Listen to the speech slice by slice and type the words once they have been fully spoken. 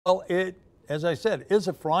Well, as I said, is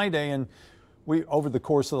a Friday, and we, over the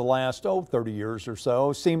course of the last, 30 years or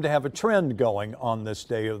so, seem to have a trend going on this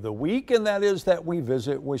day of the week, and that is that we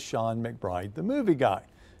visit with Sean McBride, the movie guy.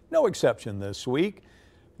 No exception this week.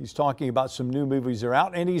 He's talking about some new movies that are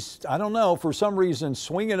out, and he's, I don't know, for some reason,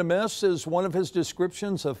 swing and a miss is one of his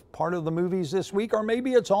descriptions of part of the movies this week, or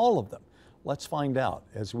maybe it's all of them. Let's find out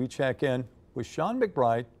as we check in with Sean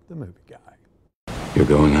McBride, the movie guy. You're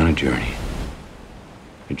going on a journey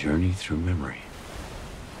through memory.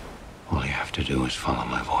 All you have to do is follow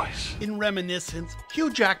my voice. In Reminiscence, Hugh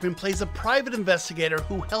Jackman plays a private investigator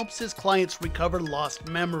who helps his clients recover lost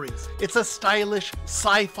memories. It's a stylish,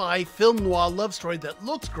 sci-fi, film noir love story that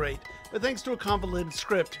looks great, but thanks to a convoluted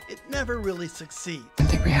script, it never really succeeds. I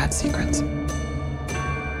think we had secrets.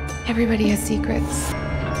 Everybody has secrets.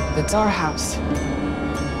 It's our house,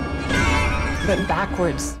 but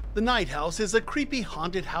backwards. The Night House is a creepy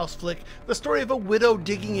haunted house flick, the story of a widow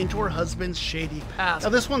digging into her husband's shady past. Now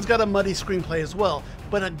this one's got a muddy screenplay as well,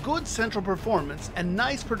 but a good central performance and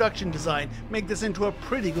nice production design make this into a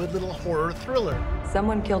pretty good little horror thriller.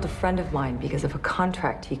 Someone killed a friend of mine because of a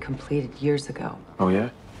contract he completed years ago. Oh, yeah?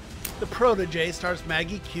 The Protege stars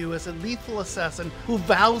Maggie Q as a lethal assassin who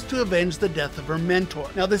vows to avenge the death of her mentor.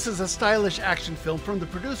 Now this is a stylish action film from the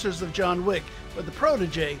producers of John Wick, but The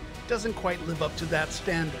Protege doesn't quite live up to that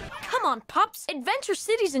standard. Come on, Pops. Adventure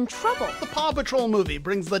City's in trouble. The Paw Patrol movie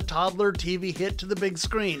brings the toddler TV hit to the big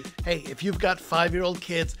screen. Hey, if you've got 5-year-old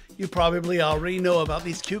kids, you probably already know about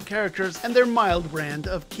these cute characters and their mild brand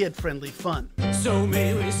of kid-friendly fun. So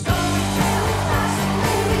may we start.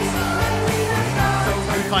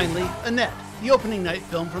 And finally, Annette, the opening night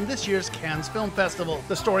film from this year's Cannes Film Festival.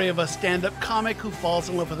 The story of a stand-up comic who falls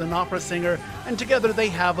in love with an opera singer, and together they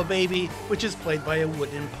have a baby, which is played by a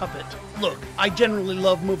wooden puppet. Look, I generally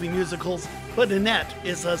love movie musicals, but Annette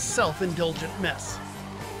is a self-indulgent mess.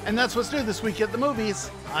 And that's what's new this week at the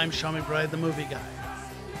movies. I'm Sean McBride, the movie guy.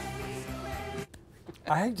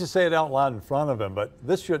 I hate to say it out loud in front of him, but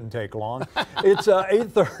this shouldn't take long. It's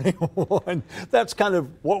 8:31. That's kind of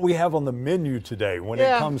what we have on the menu today when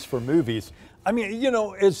it comes for movies. I mean, you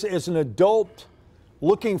know, as an adult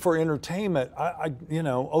looking for entertainment,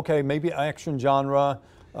 okay, maybe action genre,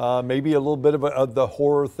 maybe a little bit of the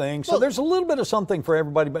horror thing. So there's a little bit of something for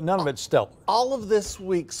everybody, but none of it's stellar. All of this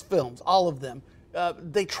week's films, all of them,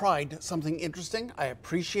 they tried something interesting. I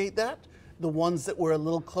appreciate that. The ones that were a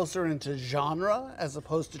little closer into genre as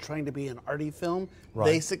opposed to trying to be an arty film,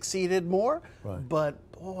 they succeeded more. But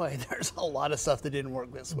boy, there's a lot of stuff that didn't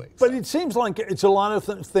work this week. But it seems like it's a lot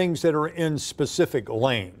of things that are in specific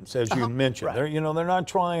lanes, as you mentioned. They're, they're not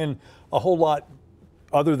trying a whole lot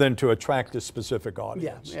other than to attract a specific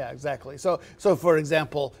audience. Yeah, exactly. So for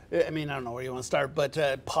example, I mean, I don't know where you want to start,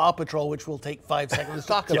 but Paw Patrol, which we'll take 5 seconds to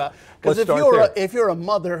talk about. Because if you're a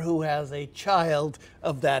mother who has a child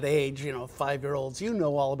of that age, 5-year-olds, you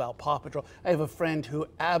know all about Paw Patrol. I have a friend who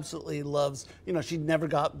absolutely loves, she never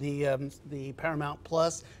got the Paramount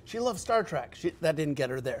Plus. She loves Star Trek. That didn't get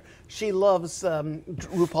her there. She loves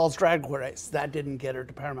RuPaul's Drag Race. That didn't get her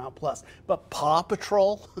to Paramount Plus. But Paw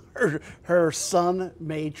Patrol, her son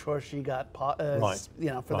made sure she got for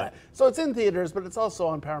that. So it's in theaters, but it's also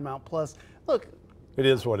on Paramount Plus. Look, it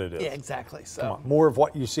is what it is. Yeah, exactly. So come on. More of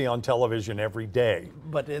what you see on television every day,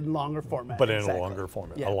 but in longer format. But in a longer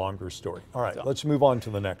format, a longer story. All right, let's move on to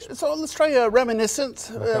the next one. So let's try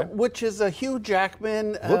Reminiscence, which is a Hugh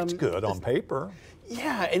Jackman. Looks good on paper.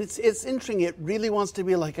 Yeah, and it's interesting. It really wants to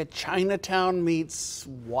be like a Chinatown meets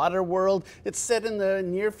Waterworld. It's set in the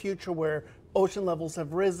near future where ocean levels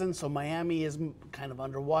have risen, so Miami is kind of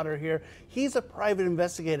underwater here. He's a private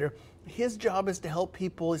investigator. His job is to help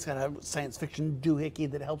people. He's got a science fiction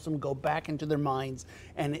doohickey that helps them go back into their minds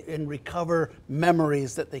and recover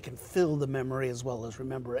memories that they can fill the memory as well as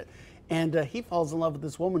remember it. And he falls in love with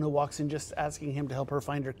this woman who walks in just asking him to help her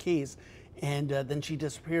find her keys. And then she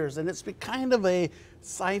disappears. And it's kind of a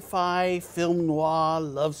sci-fi, film noir,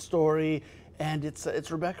 love story. And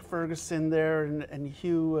it's Rebecca Ferguson there and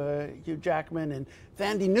Hugh Jackman and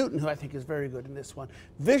Thandie Newton, who I think is very good in this one.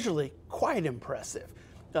 Visually, quite impressive.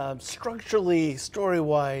 Structurally,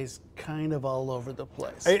 story-wise, kind of all over the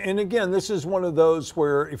place. And again, this is one of those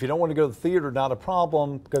where if you don't want to go to the theater, not a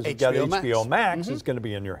problem, because you've got HBO Max, it's going to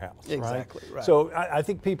be in your house. Exactly, right. So I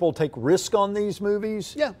think people take risk on these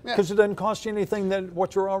movies because it doesn't cost you anything than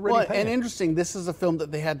what you're already paying. And interesting, this is a film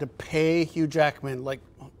that they had to pay Hugh Jackman like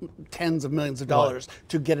tens of millions of dollars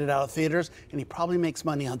to get it out of theaters, and he probably makes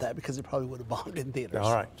money on that because it probably would have bombed in theaters.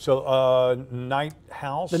 All right. So Night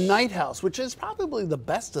House. The Night House, which is probably the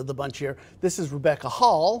best of the bunch here. This is Rebecca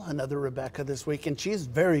Hall, another Rebecca this week, and she's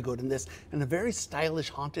very good in this, and a very stylish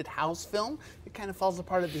haunted house film. It kind of falls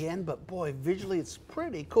apart at the end, but boy, visually it's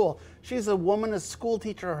pretty cool. She's a woman, a school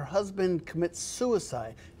teacher. Her husband commits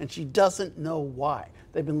suicide, and she doesn't know why.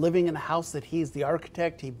 They've been living in a house that he's the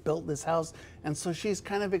architect. He built this house, and so she's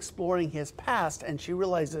kind of exploring his past, and she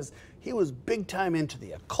realizes he was big time into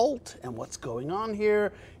the occult and what's going on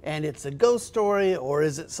here, and it's a ghost story, or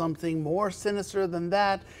is it something more sinister than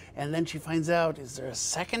that? And then she finds out, is there a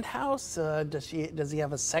second house? Does he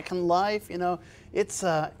have a second life? You know, it's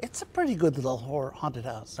a pretty good little horror haunted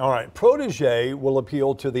house. All right, Protege will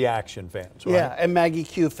appeal to the action fans, right? Yeah, and Maggie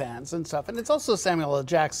Q fans and stuff, and it's also Samuel L.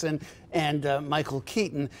 Jackson and Michael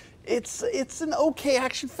Keaton. It's an okay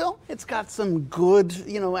action film. It's got some good,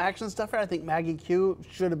 action stuff here. I think Maggie Q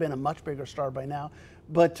should have been a much bigger star by now,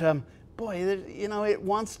 but boy, it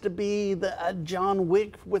wants to be a John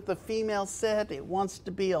Wick with the female set. It wants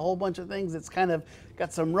to be a whole bunch of things. It's kind of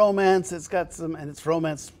got some romance. It's got some, and it's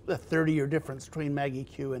romance, a 30-year difference between Maggie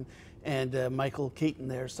Q and Michael Keaton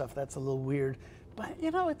there. Stuff that's a little weird. But,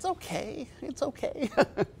 it's okay. It's okay.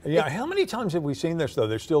 Yeah, how many times have we seen this, though?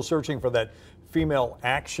 They're still searching for that female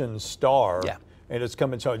action star. Yeah. And it's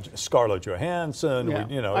coming to Scarlett Johansson.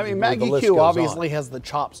 Yeah. I mean, Maggie Q obviously has the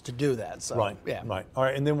chops to do that. So, right, yeah. right. All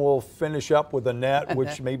right, and then we'll finish up with Annette,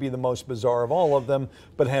 which may be the most bizarre of all of them,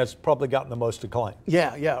 but has probably gotten the most acclaim.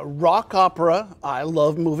 Yeah. Rock opera. I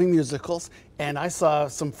love movie musicals. And I saw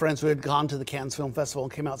some friends who had gone to the Cannes Film Festival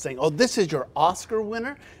and came out saying, oh, this is your Oscar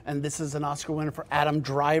winner, and this is an Oscar winner for Adam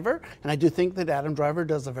Driver. And I do think that Adam Driver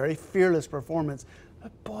does a very fearless performance.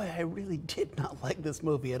 But boy, I really did not like this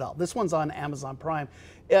movie at all. This one's on Amazon Prime.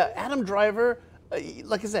 Adam Driver,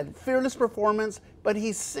 like I said, fearless performance, but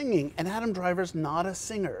he's singing, and Adam Driver's not a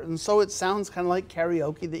singer. And so it sounds kind of like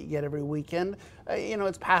karaoke that you get every weekend.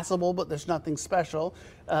 It's passable, but there's nothing special.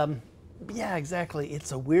 Yeah, exactly.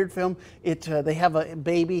 It's a weird film. They have a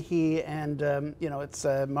baby. He and it's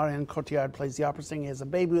Marion Cotillard plays the opera singer. He has a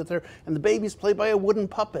baby with her, and the baby's played by a wooden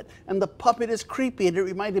puppet. And the puppet is creepy. And it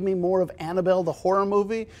reminded me more of Annabelle, the horror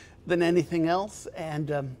movie, than anything else.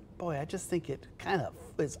 And boy, I just think it kind of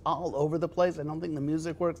is all over the place. I don't think the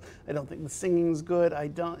music works. I don't think the singing's good.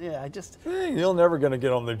 You're never going to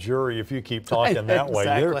get on the jury if you keep talking that way.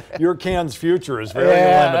 Exactly. Your Cannes future is very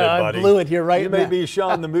limited, buddy. I blew it here right You now. may be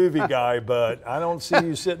Sean the movie guy, but I don't see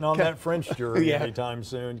you sitting on that French jury anytime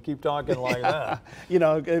soon. Keep talking like that.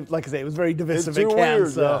 Like I say, it was very divisive It's too at Cannes.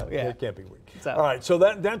 weird. So, It can't be weird. So. All right, so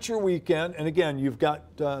that's your weekend. And again, you've got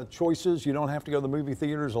choices. You don't have to go to the movie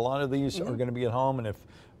theaters. A lot of these are going to be at home, and if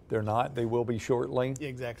they're not, they will be shortly.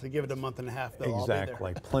 Exactly. Give it a month and a half. They'll all be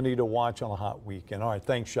Exactly. Plenty to watch on a hot weekend. All right.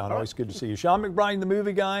 Thanks, Sean. Always good to see you. Sean McBride, the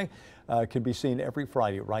movie guy, can be seen every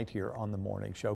Friday right here on The Morning Show.